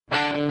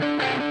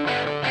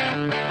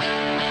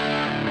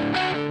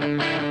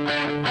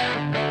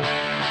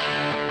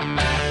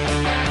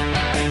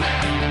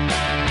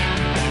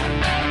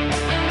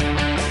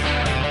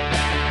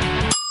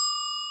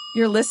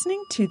You're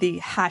listening to the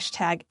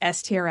hashtag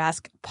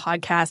STRask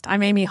podcast.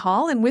 I'm Amy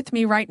Hall, and with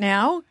me right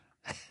now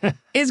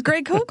is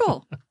Greg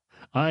Kokel.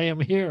 I am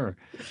here.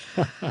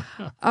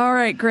 All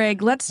right,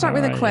 Greg, let's start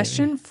with a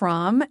question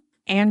from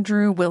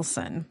Andrew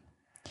Wilson.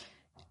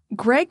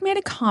 Greg made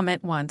a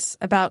comment once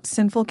about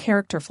sinful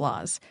character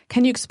flaws.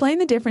 Can you explain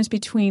the difference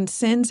between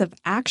sins of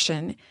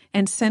action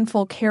and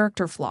sinful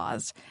character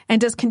flaws?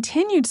 And does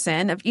continued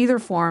sin of either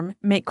form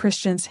make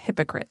Christians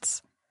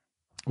hypocrites?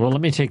 Well,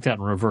 let me take that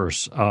in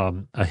reverse.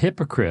 A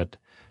hypocrite,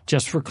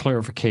 just for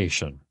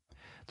clarification,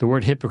 the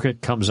word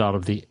hypocrite comes out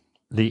of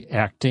the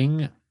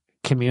acting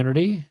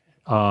community,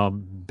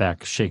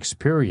 back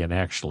Shakespearean,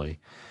 actually.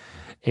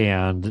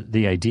 And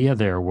the idea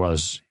there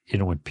was,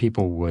 when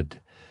people would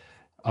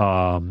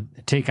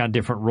take on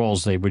different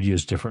roles, they would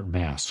use different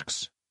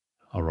masks.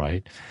 All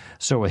right.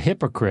 So a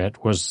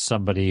hypocrite was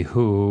somebody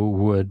who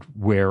would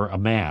wear a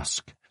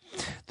mask.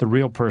 The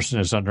real person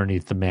is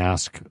underneath the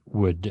mask,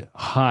 would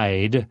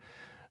hide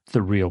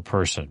the real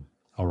person.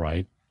 All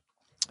right.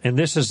 And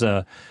this is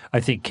I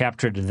think,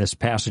 captured in this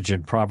passage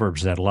in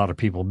Proverbs that a lot of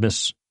people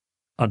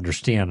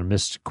misunderstand and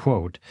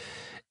misquote.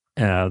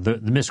 The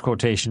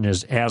misquotation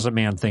is, as a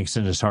man thinks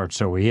in his heart,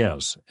 so he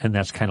is. And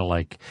that's kind of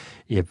like,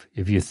 if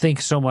you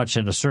think so much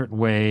in a certain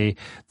way,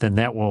 then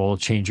that will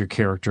change your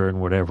character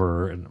and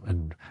whatever.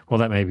 And well,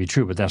 that may be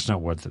true, but that's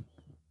not what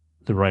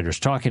the writer's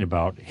talking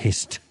about.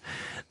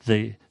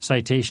 The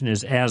citation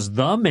is, as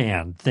the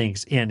man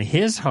thinks in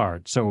his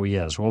heart, so he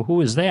is. Well,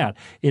 who is that?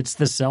 It's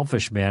the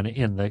selfish man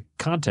in the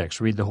context.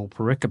 Read the whole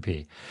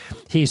pericope.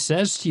 He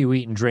says to you,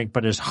 eat and drink,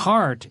 but his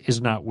heart is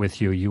not with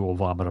you. You will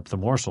vomit up the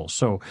morsel.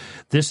 So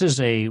this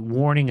is a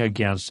warning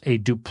against a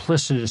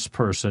duplicitous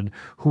person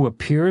who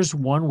appears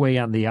one way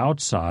on the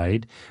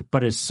outside,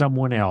 but is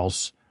someone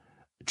else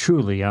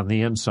truly on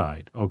the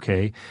inside,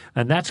 okay?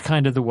 And that's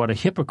kind of what a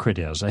hypocrite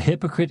is. A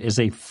hypocrite is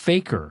a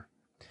faker.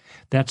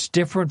 That's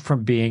different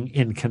from being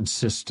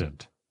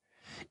inconsistent.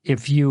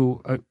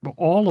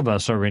 All of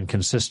us are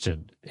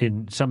inconsistent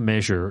in some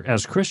measure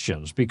as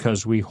Christians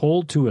because we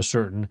hold to a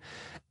certain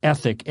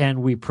ethic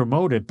and we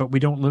promote it, but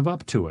we don't live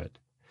up to it.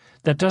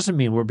 That doesn't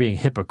mean we're being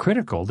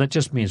hypocritical. That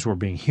just means we're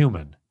being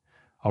human.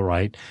 All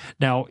right.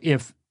 Now,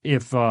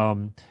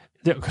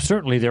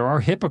 certainly there are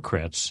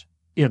hypocrites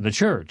in the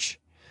church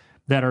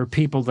that are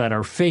people that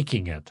are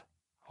faking it.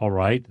 All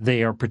right.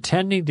 They are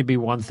pretending to be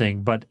one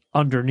thing, but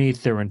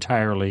underneath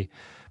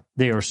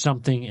they are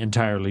something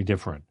entirely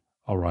different.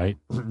 All right.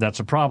 That's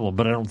a problem.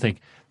 But I don't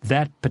think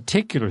that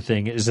particular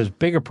thing is as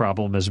big a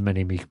problem as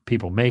many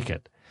people make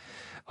it.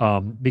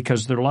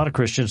 Because there are a lot of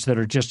Christians that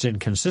are just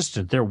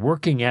inconsistent. They're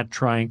working at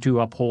trying to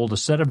uphold a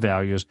set of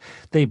values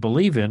they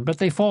believe in, but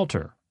they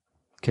falter.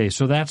 Okay.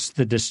 So that's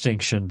the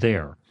distinction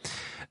there.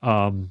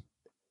 So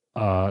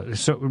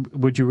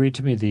would you read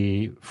to me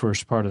the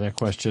first part of that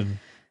question?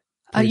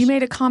 You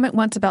made a comment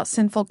once about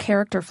sinful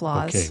character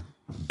flaws. Okay.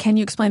 Can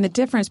you explain the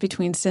difference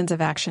between sins of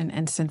action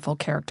and sinful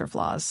character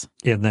flaws?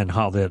 And then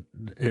how it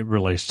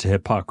relates to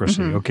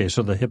hypocrisy. Mm-hmm. Okay,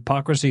 so the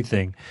hypocrisy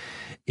thing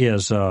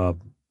is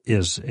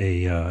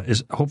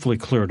hopefully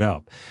cleared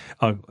up.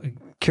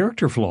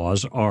 Character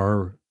flaws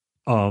are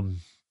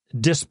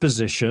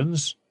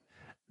dispositions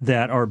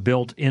that are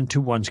built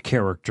into one's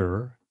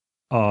character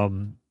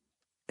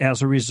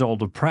as a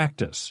result of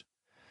practice.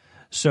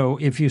 So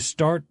if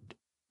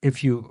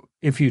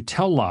you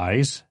tell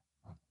lies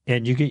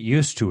and you get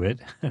used to it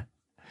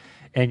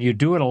and you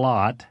do it a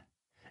lot,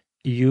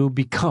 you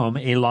become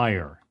a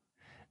liar.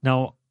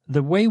 Now,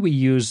 the way we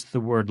use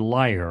the word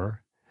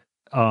liar,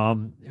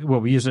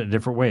 we use it in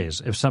different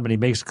ways. If somebody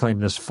makes a claim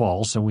that's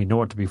false and we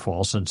know it to be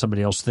false and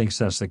somebody else thinks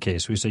that's the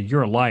case, we say,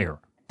 you're a liar.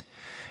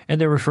 And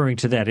they're referring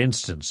to that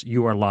instance.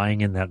 You are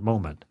lying in that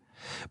moment.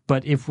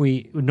 But if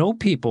we know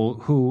people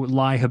who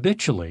lie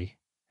habitually,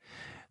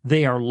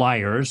 they are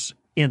liars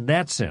in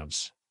that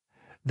sense.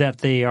 That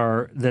they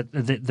are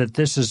that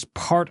this is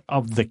part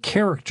of the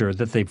character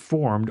that they've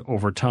formed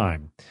over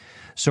time.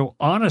 So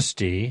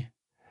honesty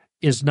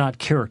is not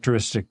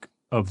characteristic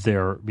of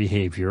their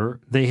behavior.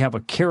 They have a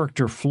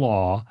character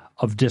flaw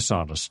of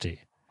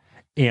dishonesty.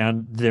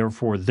 And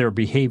therefore their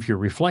behavior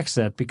reflects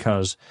that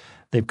because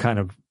they've kind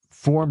of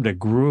formed a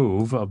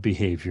groove of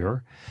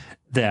behavior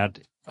that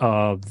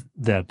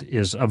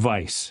is a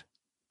vice.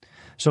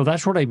 So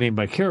that's what I mean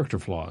by character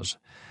flaws.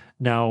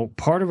 Now,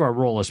 part of our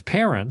role as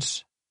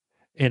parents,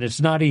 and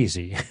it's not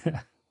easy,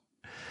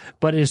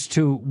 but is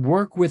to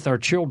work with our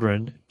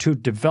children to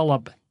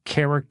develop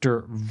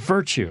character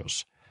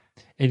virtues.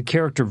 And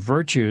character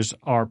virtues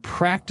are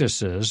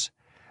practices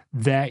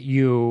that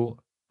you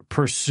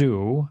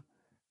pursue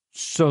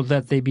so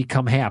that they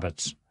become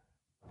habits.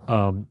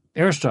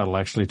 Aristotle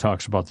actually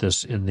talks about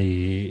this in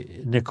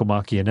the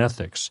Nicomachean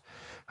Ethics,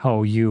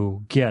 how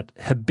you get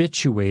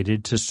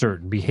habituated to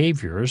certain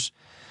behaviors,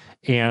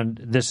 and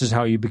this is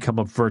how you become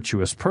a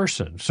virtuous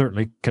person,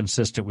 certainly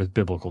consistent with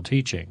biblical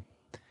teaching.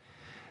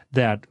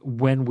 That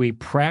when we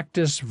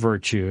practice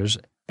virtues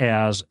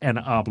as an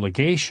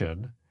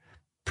obligation,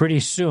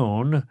 pretty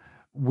soon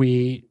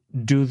we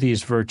do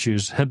these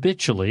virtues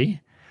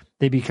habitually.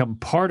 They become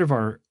part of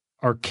our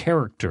our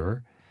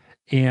character,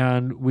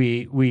 and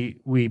we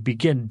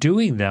begin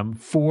doing them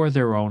for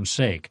their own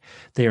sake.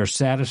 They are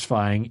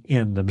satisfying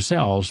in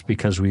themselves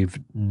because we've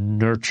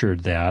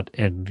nurtured that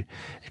and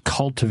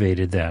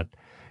cultivated that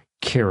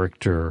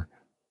character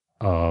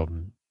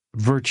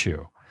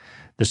virtue.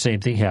 The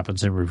same thing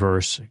happens in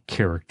reverse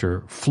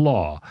character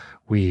flaw.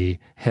 We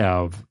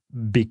have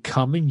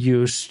become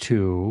used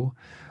to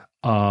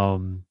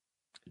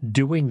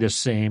doing the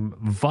same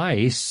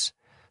vice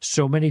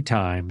so many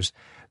times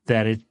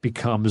that it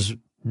becomes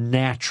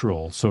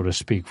natural, so to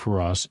speak,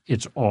 for us.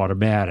 It's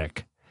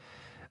automatic.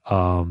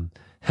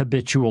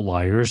 Habitual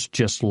liars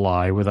just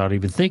lie without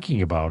even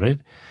thinking about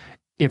it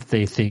if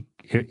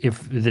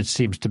it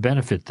seems to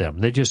benefit them.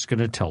 They're just going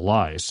to tell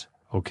lies.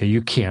 Okay,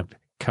 you can't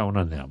count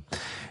on them.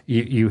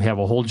 You have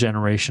a whole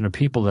generation of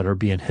people that are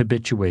being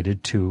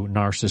habituated to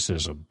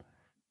narcissism,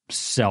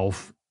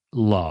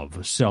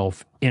 self-love,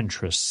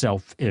 self-interest,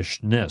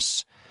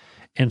 selfishness.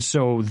 And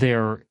so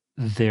their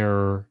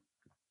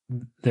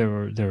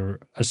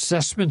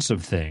assessments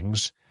of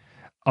things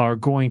are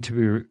going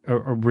to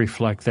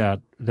reflect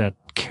that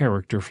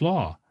character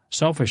flaw,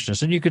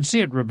 selfishness. And you can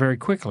see it very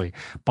quickly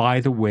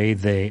by the way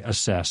they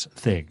assess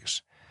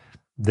things.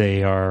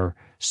 They are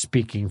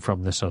speaking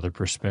from this other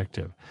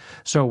perspective.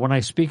 So when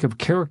I speak of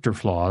character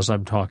flaws,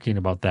 I'm talking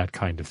about that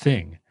kind of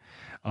thing.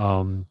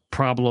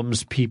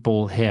 Problems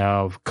people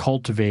have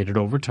cultivated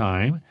over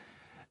time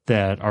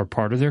that are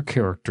part of their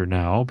character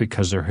now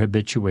because they're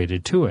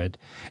habituated to it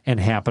and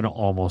happen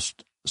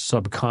almost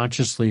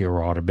subconsciously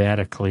or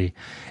automatically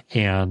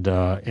and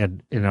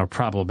are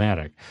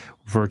problematic.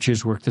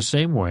 Virtues work the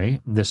same way.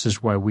 This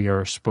is why we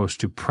are supposed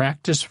to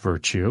practice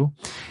virtue.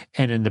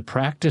 And in the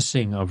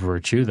practicing of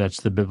virtue,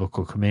 that's the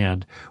biblical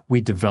command,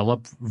 we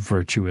develop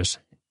virtuous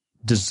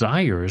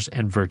desires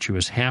and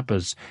virtuous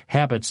habits,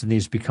 and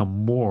these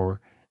become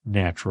more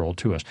natural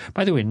to us.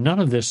 By the way, none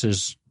of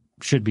this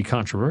should be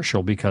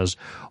controversial because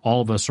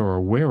all of us are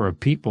aware of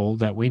people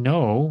that we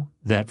know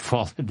that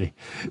fall into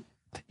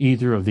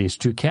either of these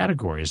two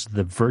categories.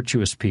 The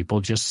virtuous people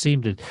just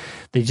seem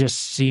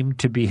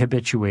to be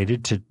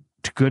habituated to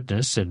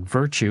goodness and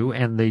virtue,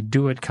 and they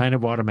do it kind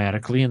of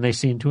automatically, and they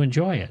seem to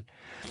enjoy it.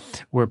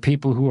 Where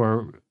people who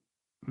are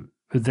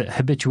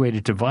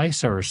habituated to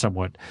vice are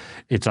somewhat,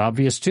 it's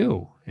obvious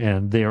too,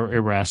 and they are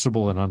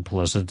irascible and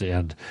unpleasant,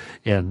 and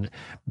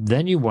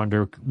then you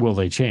wonder, will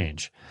they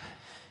change?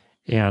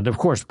 And, of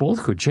course,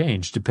 both could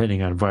change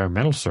depending on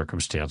environmental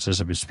circumstances.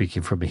 I'm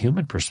speaking from a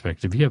human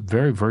perspective. You have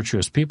very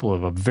virtuous people who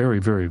have a very,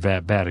 very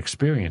bad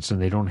experience,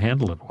 and they don't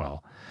handle it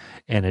well.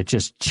 And it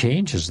just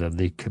changes them.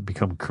 They could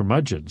become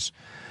curmudgeons.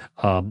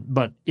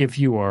 But if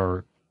you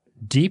are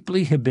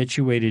deeply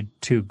habituated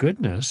to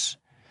goodness,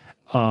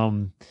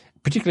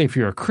 particularly if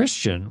you're a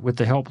Christian, with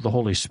the help of the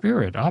Holy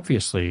Spirit,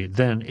 obviously,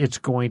 then it's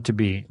going to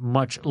be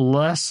much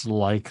less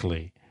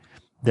likely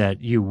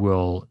that you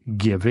will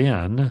give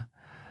in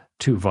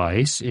to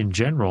vice in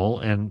general,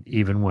 and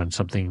even when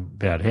something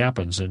bad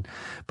happens. And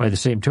by the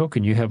same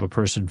token, you have a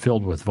person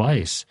filled with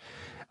vice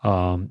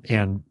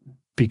and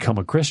become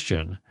a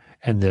Christian,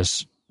 and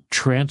this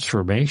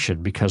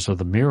transformation because of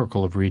the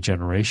miracle of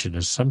regeneration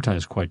is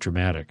sometimes quite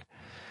dramatic.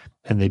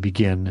 And they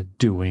begin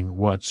doing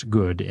what's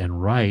good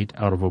and right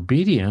out of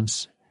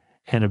obedience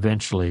and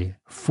eventually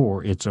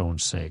for its own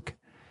sake.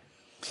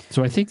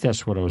 So I think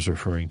that's what I was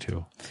referring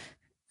to.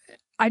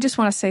 I just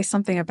want to say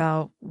something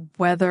about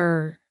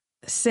whether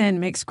sin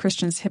makes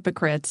Christians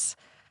hypocrites.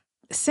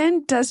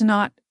 Sin does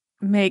not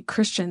make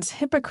Christians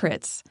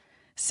hypocrites.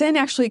 Sin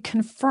actually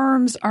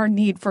confirms our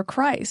need for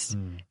Christ.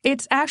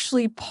 It's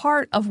actually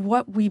part of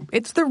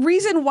it's the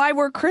reason why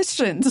we're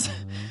Christians.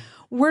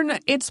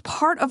 It's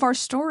part of our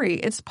story.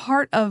 It's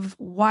part of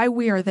why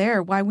we are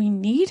there, why we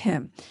need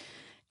him.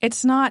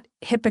 It's not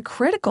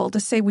hypocritical to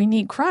say we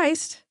need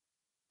Christ.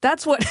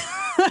 That's what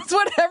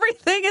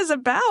everything is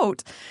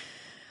about.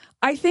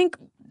 I think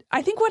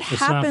what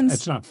happens.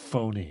 It's not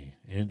phony.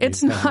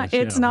 It's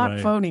not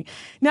phony.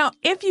 Now,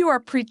 if you are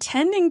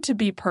pretending to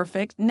be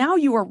perfect, now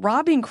you are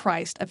robbing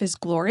Christ of his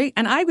glory.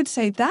 And I would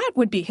say that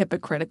would be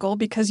hypocritical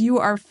because you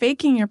are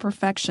faking your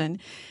perfection.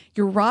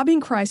 You're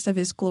robbing Christ of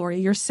his glory.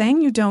 You're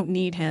saying you don't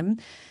need him.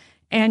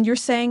 And you're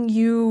saying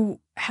you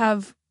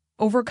have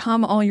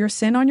overcome all your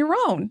sin on your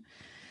own.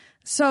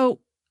 So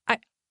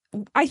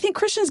I think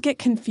Christians get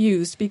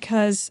confused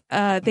because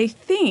they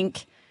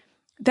think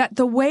that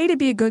the way to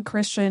be a good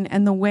Christian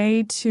and the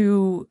way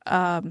to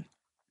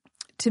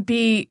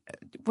be,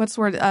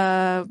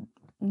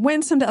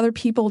 winsome to other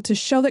people, to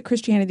show that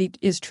Christianity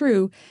is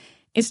true,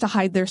 is to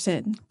hide their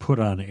sin. Put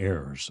on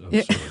airs.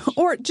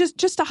 Or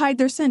just to hide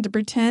their sin, to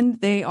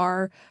pretend they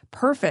are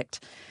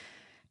perfect.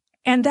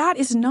 And that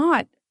is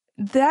not,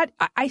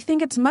 I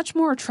think it's much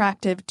more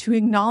attractive to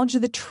acknowledge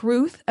the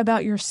truth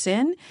about your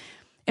sin.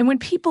 And when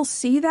people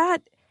see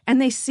that, and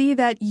they see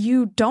that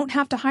you don't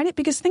have to hide it,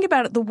 because think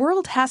about it, the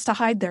world has to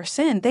hide their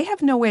sin. They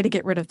have no way to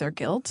get rid of their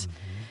guilt. Mm-hmm.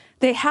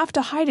 They have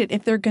to hide it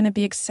if they're going to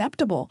be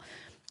acceptable.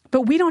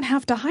 But we don't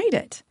have to hide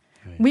it.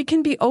 Right. We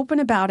can be open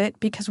about it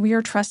because we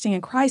are trusting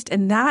in Christ,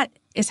 and that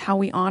is how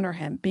we honor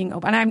him, being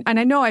open. And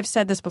I know I've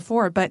said this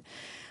before, but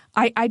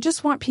I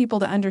just want people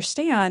to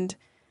understand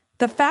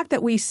the fact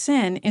that we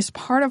sin is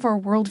part of our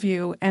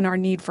worldview and our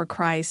need for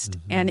Christ,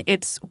 and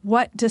it's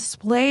what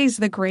displays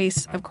the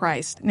grace of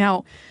Christ.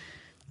 Now,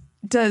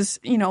 as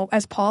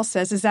Paul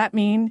says, does that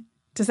mean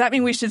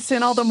we should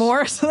sin all the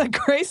more so that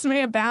grace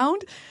may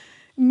abound?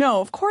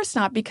 No, of course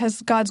not,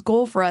 because God's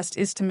goal for us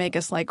is to make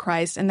us like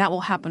Christ, and that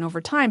will happen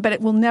over time, but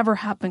it will never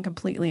happen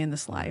completely in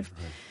this life.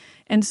 Right.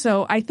 And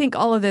so I think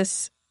all of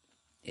this,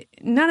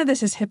 none of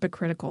this is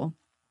hypocritical.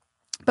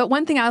 But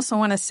one thing I also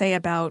want to say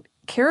about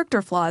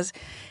character flaws,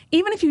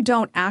 even if you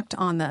don't act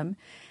on them,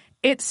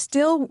 it's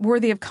still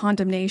worthy of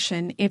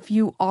condemnation if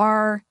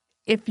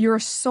your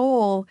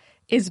soul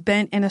is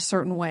bent in a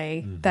certain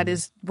way that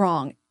is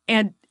wrong.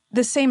 And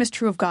the same is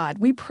true of God.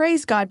 We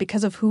praise God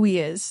because of who he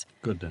is.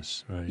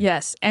 Goodness, right.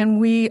 Yes, and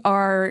we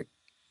are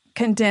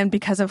condemned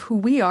because of who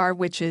we are,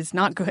 which is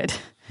not good.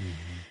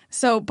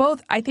 So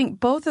I think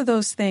both of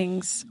those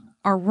things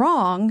are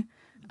wrong,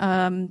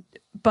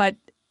 but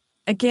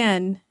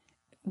again,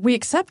 we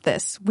accept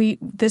this.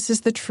 This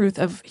is the truth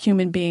of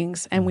human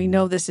beings, and we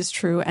know this is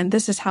true, and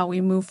this is how we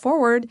move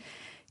forward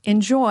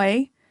in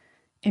joy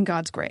in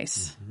God's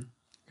grace.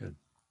 Good.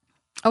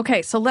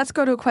 Okay, so let's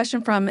go to a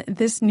question from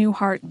This New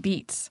Heart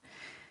Beats.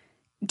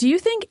 Do you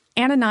think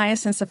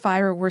Ananias and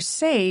Sapphira were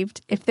saved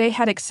if they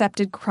had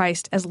accepted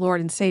Christ as Lord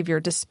and Savior,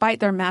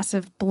 despite their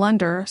massive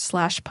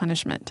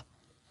blunder/punishment?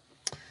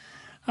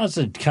 That's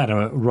a kind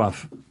of a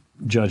rough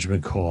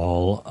judgment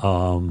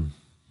call.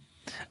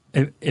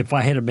 If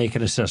I had to make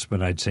an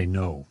assessment, I'd say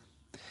no.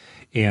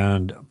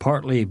 And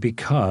partly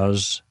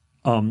because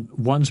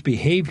one's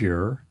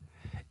behavior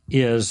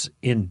is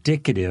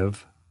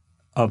indicative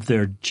of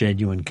their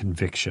genuine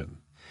conviction.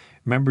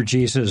 Remember,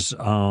 Jesus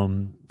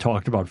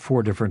talked about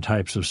 4 different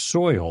types of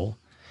soil,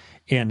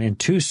 and in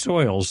 2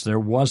 soils there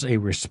was a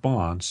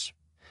response,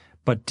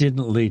 but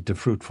didn't lead to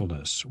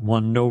fruitfulness.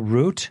 One, no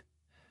root.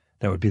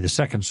 That would be the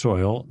second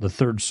soil. The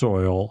third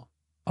soil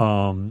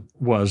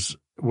was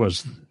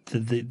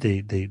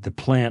the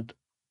plant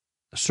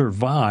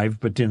survived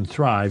but didn't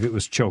thrive. It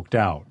was choked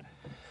out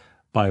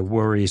by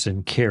worries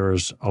and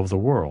cares of the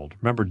world.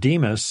 Remember,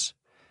 Demas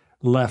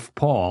left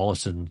Paul,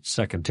 it's in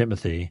 2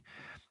 Timothy,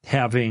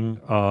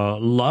 having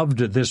loved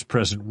this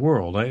present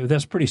world.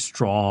 That's pretty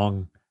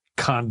strong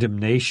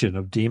condemnation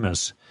of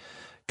Demas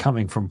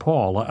coming from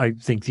Paul. I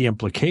think the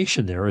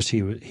implication there is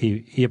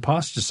he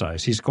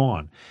apostatized. He's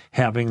gone,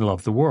 having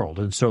loved the world.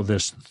 And so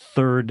this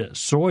third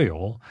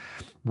soil,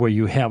 where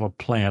you have a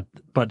plant,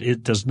 but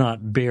it does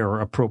not bear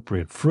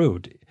appropriate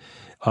fruit,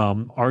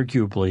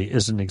 arguably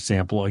is an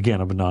example,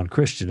 again, of a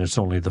non-Christian. It's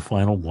only the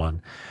final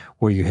one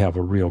where you have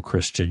a real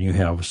Christian. You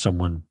have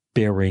someone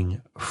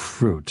bearing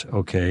fruit,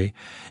 okay?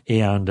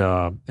 And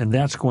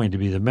that's going to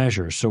be the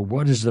measure. So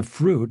what is the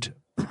fruit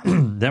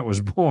that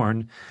was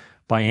born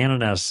by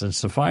Ananias and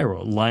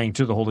Sapphira? Lying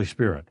to the Holy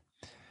Spirit,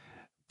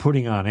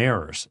 putting on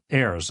airs.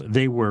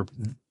 They were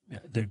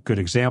the good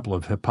example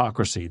of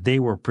hypocrisy. They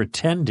were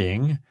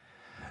pretending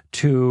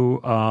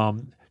to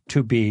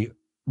be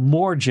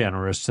more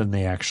generous than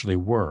they actually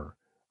were.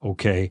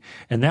 Okay,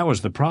 and that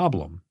was the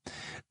problem.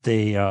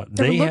 They were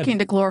looking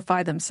to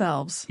glorify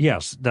themselves.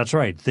 Yes, that's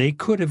right. They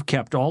could have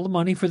kept all the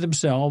money for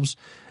themselves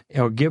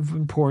or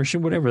given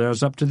portion, whatever. That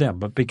was up to them.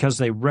 But because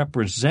they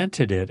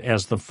represented it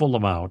as the full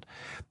amount,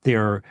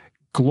 they're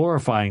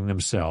glorifying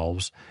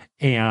themselves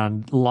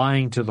and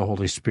lying to the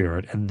Holy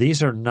Spirit. And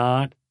these are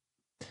not.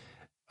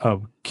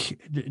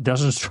 It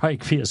doesn't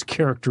strike me as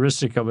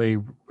characteristic of a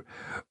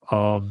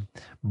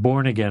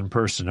born-again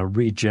person, a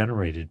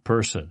regenerated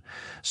person.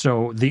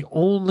 So the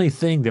only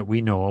thing that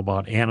we know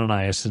about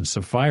Ananias and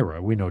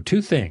Sapphira, we know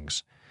 2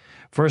 things.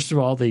 First of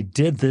all, they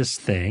did this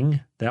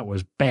thing that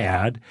was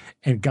bad,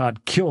 and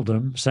God killed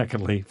them,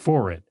 secondly,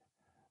 for it.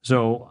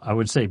 So I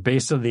would say,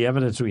 based on the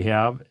evidence we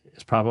have,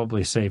 it's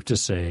probably safe to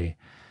say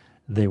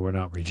they were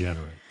not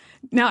regenerate.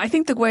 Now, I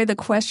think the way the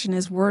question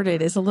is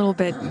worded is a little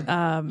bit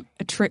a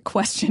trick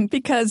question,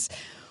 because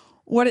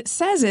what it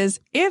says is,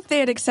 if they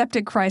had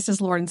accepted Christ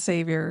as Lord and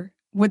Savior,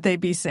 would they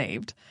be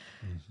saved?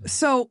 Mm-hmm.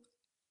 So,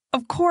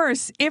 of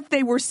course, if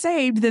they were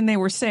saved, then they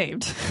were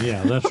saved.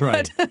 Yeah, that's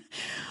right.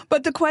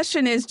 But the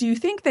question is, do you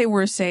think they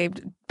were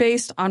saved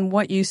based on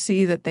what you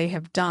see that they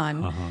have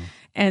done? Uh-huh.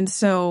 And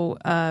so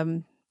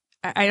I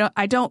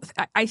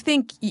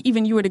think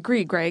even you would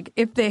agree, Greg,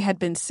 if they had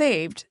been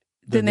saved,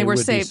 then they were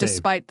saved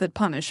despite the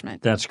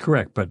punishment. That's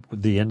correct. But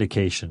the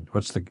indication,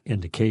 what's the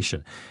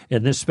indication?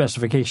 In this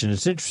specification,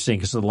 it's interesting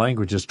because the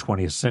language is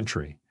 20th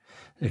century.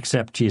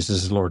 Accept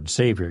Jesus as Lord and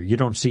Savior. You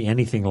don't see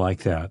anything like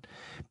that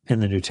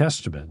in the New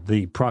Testament.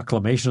 The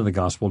proclamation of the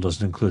gospel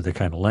doesn't include that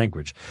kind of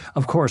language.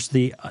 Of course,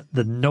 the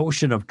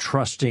notion of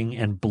trusting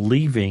and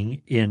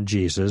believing in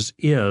Jesus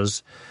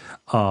is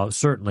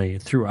certainly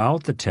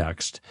throughout the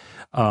text,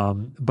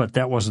 but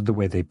that wasn't the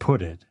way they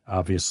put it,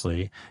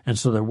 obviously. And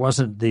so there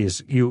wasn't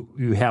these,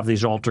 you have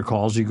these altar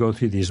calls, you go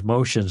through these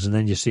motions, and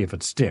then you see if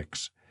it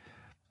sticks.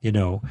 You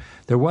know,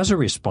 there was a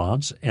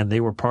response, and they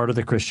were part of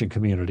the Christian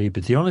community,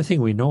 but the only thing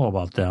we know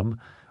about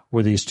them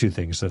were these two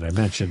things that I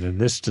mentioned, and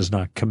this does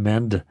not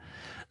commend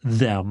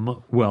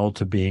them well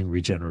to being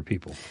regenerate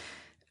people.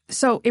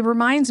 So it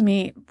reminds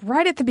me,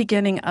 right at the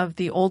beginning of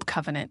the Old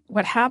Covenant,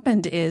 what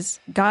happened is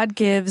God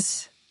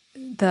gives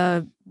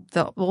the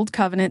Old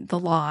Covenant the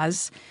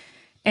laws,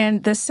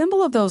 and the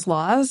symbol of those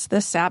laws,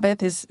 the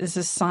Sabbath, is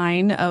a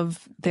sign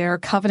of their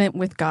covenant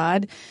with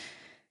God.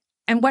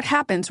 And what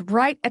happens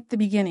right at the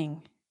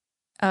beginning,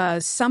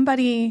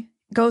 somebody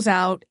goes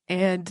out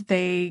and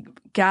they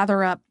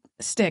gather up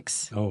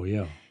sticks. Oh,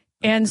 yeah.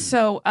 And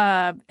so,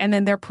 and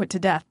then they're put to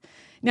death.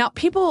 Now,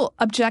 people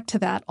object to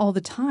that all the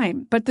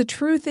time, but the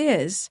truth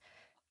is,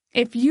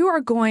 if you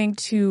are going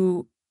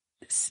to,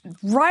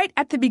 right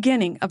at the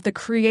beginning of the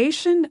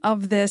creation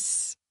of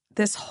this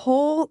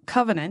whole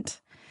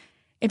covenant,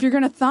 if you're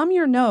going to thumb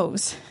your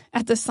nose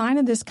at the sign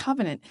of this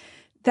covenant,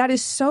 that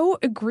is so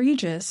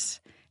egregious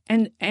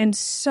and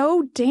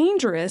so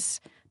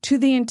dangerous to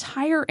the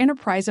entire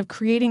enterprise of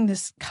creating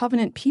this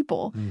covenant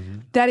people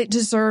that it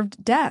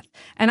deserved death.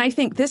 And I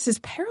think this is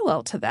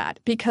parallel to that,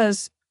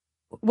 because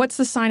what's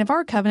the sign of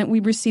our covenant? We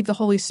receive the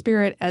Holy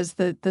Spirit as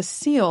the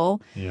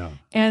seal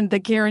and the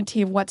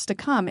guarantee of what's to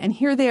come. And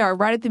here they are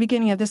right at the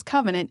beginning of this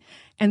covenant,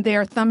 and they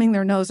are thumbing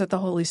their nose at the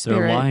Holy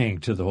Spirit. They're lying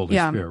to the Holy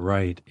Spirit,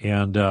 right.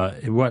 And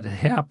what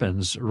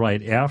happens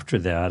right after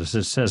that is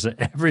it says that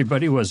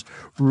everybody was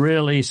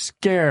really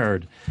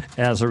scared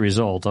as a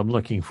result. I'm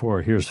looking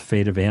for, here's the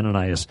fate of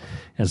Ananias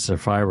and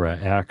Sapphira,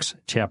 Acts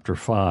chapter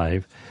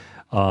 5.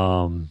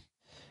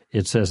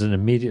 It says, and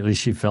immediately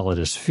she fell at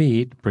his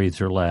feet, breathed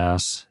her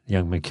last. The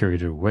young man carried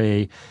her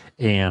away.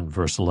 And,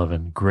 verse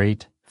 11,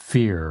 great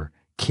fear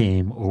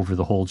came over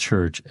the whole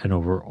church and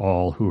over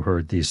all who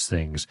heard these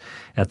things.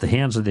 At the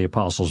hands of the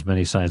apostles,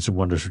 many signs and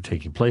wonders were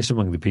taking place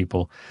among the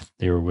people.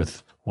 They were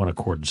with one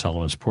accord in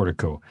Solomon's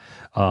portico.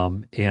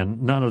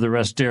 And none of the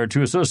rest dared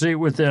to associate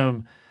with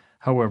them.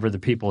 However, the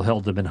people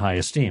held them in high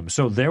esteem.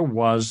 So there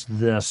was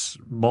this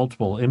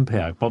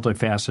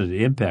multifaceted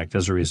impact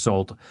as a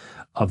result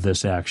of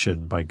this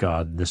action by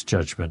God, this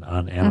judgment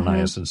on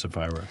Ananias and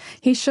Sapphira.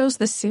 He shows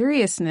the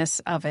seriousness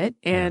of it,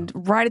 and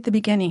right at the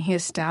beginning, he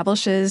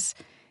establishes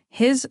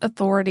his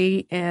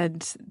authority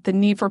and the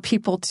need for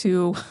people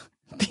to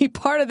be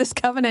part of this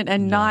covenant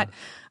and not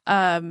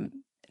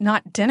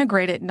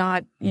denigrate it,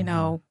 not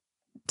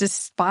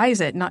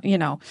despise it,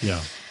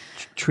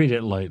 Treat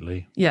it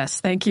lightly.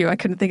 Yes, thank you. I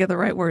couldn't think of the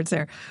right words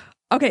there.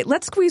 Okay,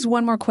 let's squeeze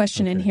one more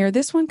question in here.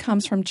 This one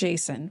comes from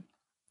Jason.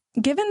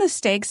 Given the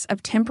stakes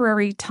of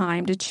temporary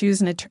time to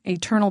choose an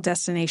eternal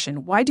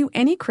destination, why do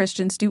any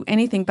Christians do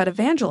anything but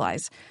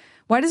evangelize?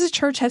 Why does a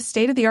church have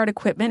state-of-the-art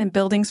equipment and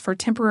buildings for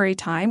temporary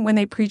time when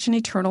they preach an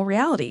eternal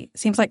reality? It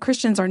seems like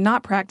Christians are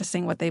not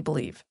practicing what they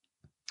believe.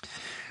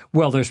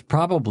 Well, there's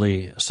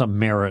probably some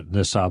merit in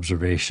this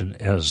observation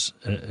as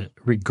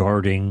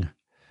regarding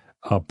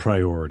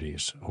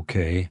priorities,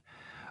 okay?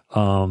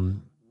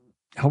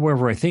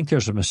 However, I think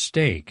there's a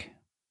mistake,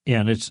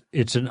 and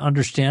it's an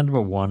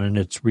understandable one, and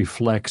it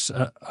reflects,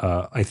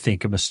 I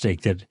think, a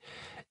mistake that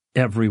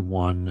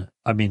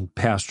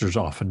pastors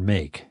often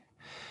make.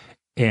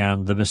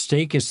 And the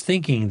mistake is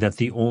thinking that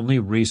the only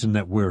reason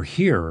that we're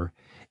here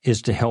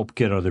is to help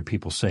get other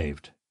people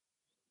saved.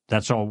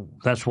 That's all.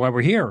 That's why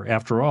we're here,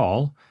 after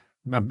all.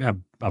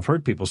 I've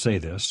heard people say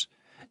this,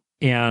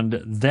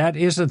 and that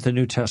isn't the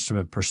New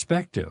Testament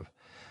perspective.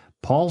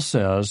 Paul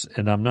says,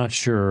 and I'm not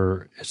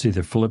sure, it's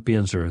either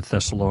Philippians or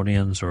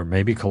Thessalonians or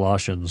maybe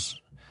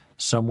Colossians,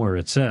 somewhere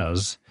it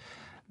says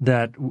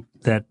that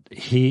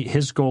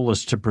his goal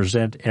is to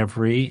present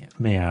every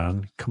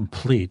man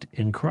complete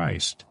in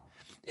Christ.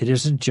 It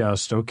isn't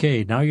just,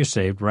 okay, now you're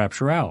saved,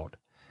 rapture out.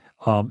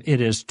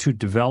 It is to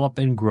develop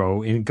and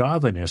grow in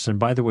godliness. And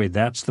by the way,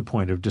 that's the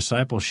point of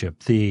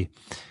discipleship. The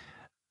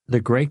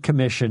Great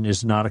Commission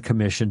is not a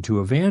commission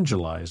to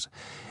evangelize.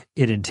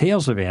 It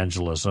entails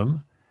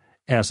evangelism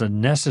as a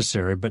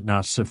necessary but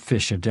not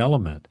sufficient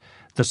element.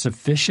 The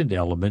sufficient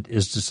element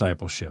is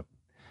discipleship.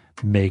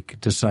 Make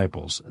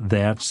disciples.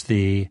 That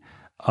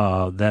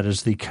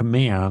is the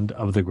command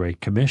of the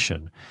Great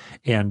Commission.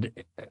 And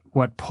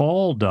what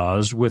Paul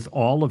does with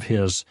all of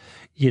his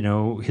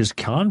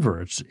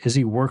converts is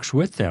he works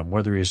with them,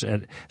 whether he's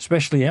at,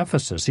 especially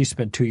Ephesus. He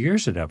spent 2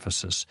 years at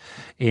Ephesus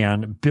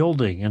and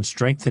building and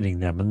strengthening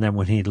them. And then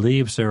when he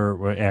leaves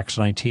there, Acts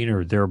 19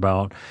 or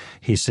thereabout,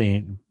 he's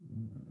saying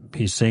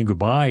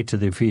goodbye to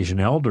the Ephesian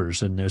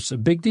elders, and it's a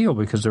big deal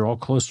because they're all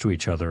close to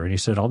each other. And he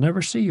said, I'll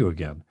never see you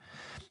again.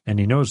 And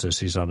he knows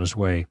this. He's on his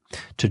way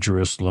to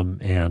Jerusalem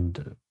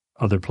and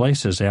other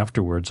places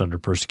afterwards under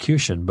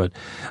persecution. But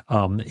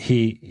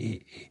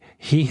he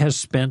has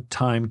spent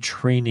time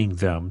training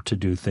them to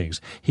do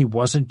things. He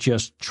wasn't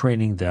just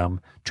training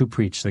them to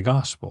preach the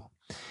gospel.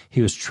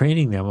 He was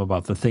training them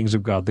about the things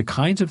of God, the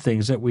kinds of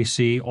things that we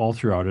see all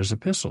throughout his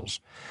epistles.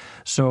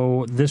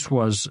 So this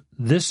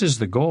is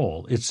the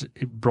goal. It's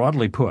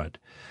broadly put,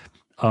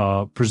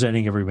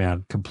 presenting every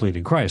man complete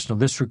in Christ. Now,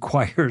 this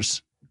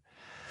requires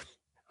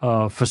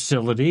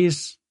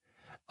facilities,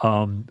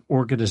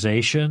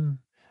 organization,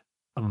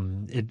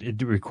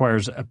 it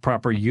requires a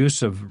proper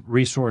use of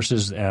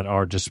resources at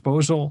our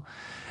disposal.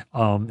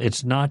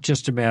 It's not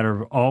just a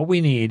matter of all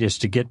we need is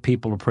to get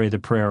people to pray the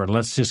prayer, and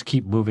let's just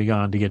keep moving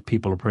on to get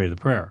people to pray the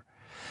prayer,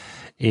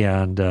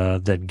 and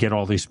then get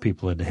all these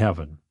people into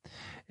heaven.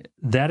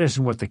 That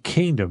isn't what the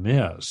kingdom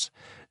is.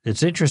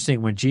 It's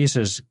interesting when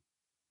Jesus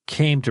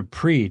came to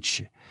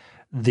preach,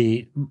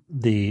 the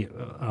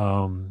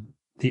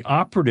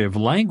operative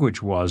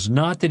language was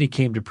not that he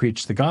came to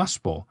preach the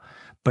gospel,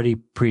 but he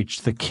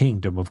preached the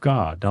kingdom of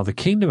God. Now, the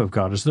kingdom of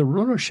God is the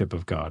rulership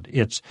of God.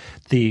 It's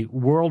the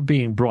world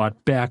being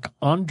brought back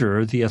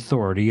under the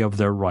authority of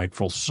their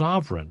rightful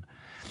sovereign.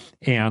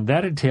 And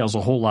that entails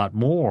a whole lot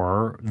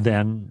more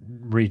than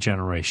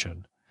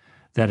regeneration.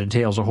 That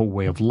entails a whole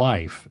way of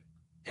life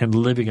and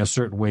living a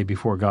certain way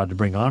before God to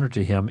bring honor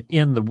to him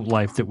in the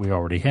life that we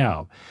already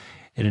have.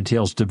 It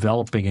entails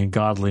developing in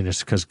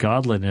godliness, because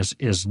godliness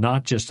is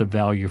not just a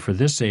value for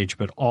this age,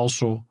 but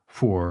also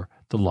for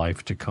the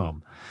life to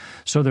come.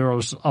 So there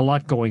was a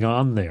lot going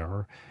on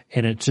there,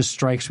 and it just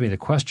strikes me the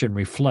question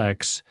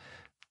reflects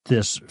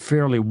this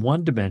fairly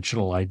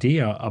one-dimensional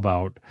idea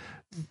about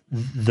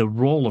the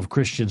role of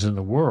Christians in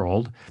the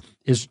world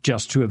is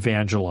just to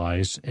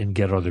evangelize and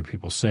get other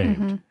people saved.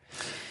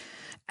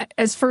 Mm-hmm.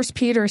 As 1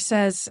 Peter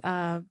says,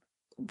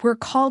 we're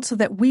called so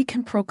that we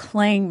can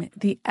proclaim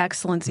the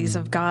excellencies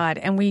of God,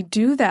 and we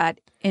do that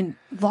in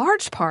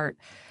large part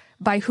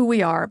by who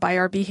we are, by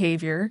our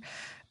behavior.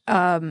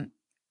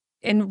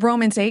 In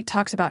Romans 8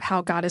 talks about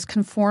how God is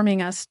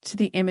conforming us to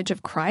the image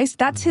of Christ.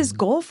 That's his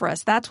goal for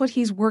us. That's what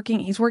he's working.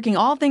 He's working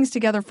all things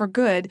together for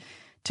good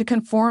to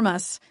conform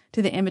us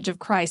to the image of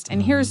Christ.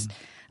 And here's,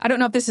 I don't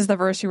know if this is the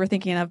verse you were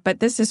thinking of, but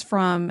this is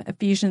from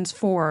Ephesians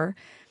 4.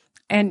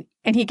 And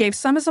he gave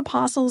some as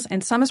apostles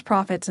and some as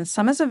prophets and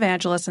some as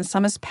evangelists and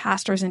some as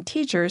pastors and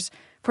teachers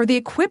for the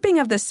equipping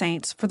of the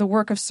saints for the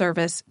work of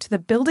service to the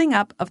building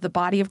up of the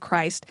body of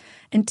Christ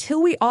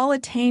until we all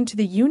attain to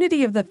the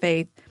unity of the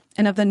faith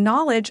and of the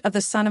knowledge of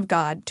the Son of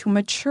God, to a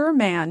mature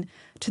man,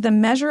 to the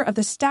measure of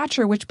the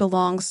stature which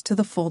belongs to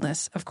the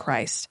fullness of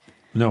Christ.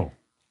 No,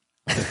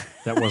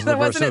 that wasn't the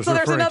verse I was so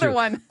there's referring another to.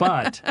 one.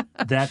 But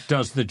that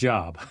does the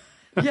job.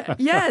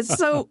 Yes.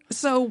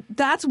 So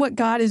that's what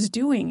God is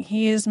doing.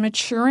 He is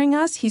maturing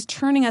us. He's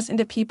turning us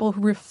into people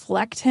who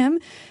reflect him.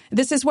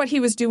 This is what he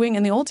was doing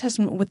in the Old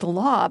Testament with the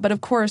law. But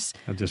of course,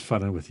 I'm just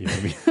funning with you.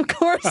 Of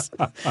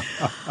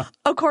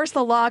course,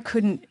 the law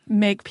couldn't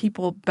make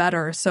people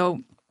better.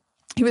 So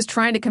he was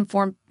trying to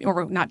conform,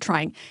 or not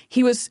trying.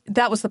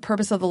 That was the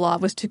purpose of the law,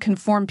 was to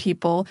conform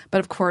people. But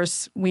of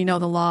course, we know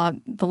the law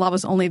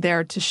was only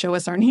there to show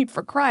us our need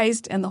for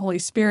Christ and the Holy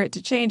Spirit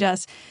to change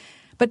us.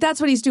 But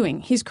that's what he's doing.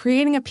 He's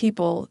creating a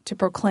people to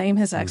proclaim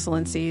his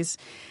excellencies,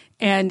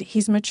 and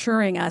he's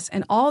maturing us.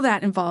 And all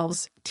that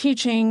involves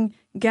teaching,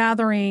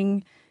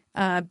 gathering,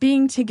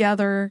 being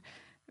together,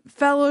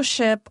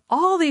 fellowship.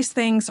 All these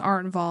things are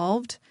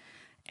involved.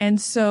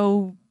 And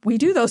so we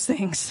do those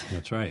things.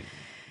 That's right.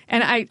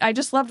 And I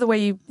just love the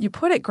way you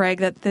put it,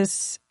 Greg, that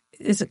this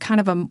is a kind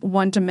of a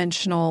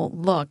one-dimensional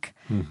look.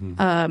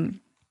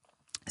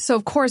 So,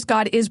 of course,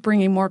 God is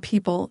bringing more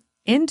people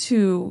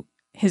into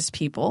his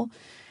people.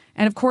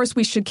 And, of course,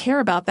 we should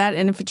care about that.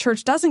 And if a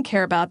church doesn't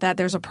care about that,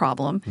 there's a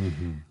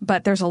problem.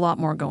 But there's a lot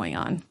more going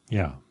on.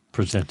 Yeah,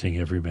 presenting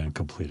every man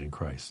complete in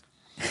Christ.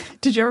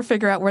 Did you ever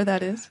figure out where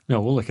that is? No,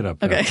 we'll look it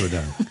up after we're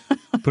done.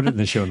 Put it in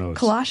the show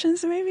notes.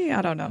 Colossians, maybe?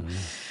 I don't know.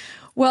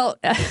 Well,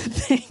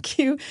 thank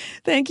you.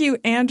 Thank you,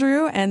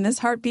 Andrew, and This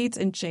Heartbeats,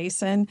 and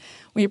Jason.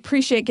 We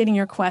appreciate getting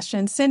your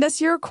questions. Send us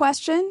your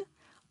question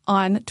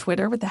on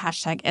Twitter with the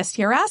hashtag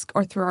STRask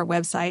or through our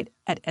website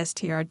at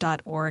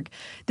str.org.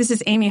 This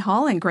is Amy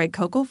Hall and Greg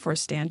Kokel for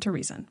Stand to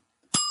Reason.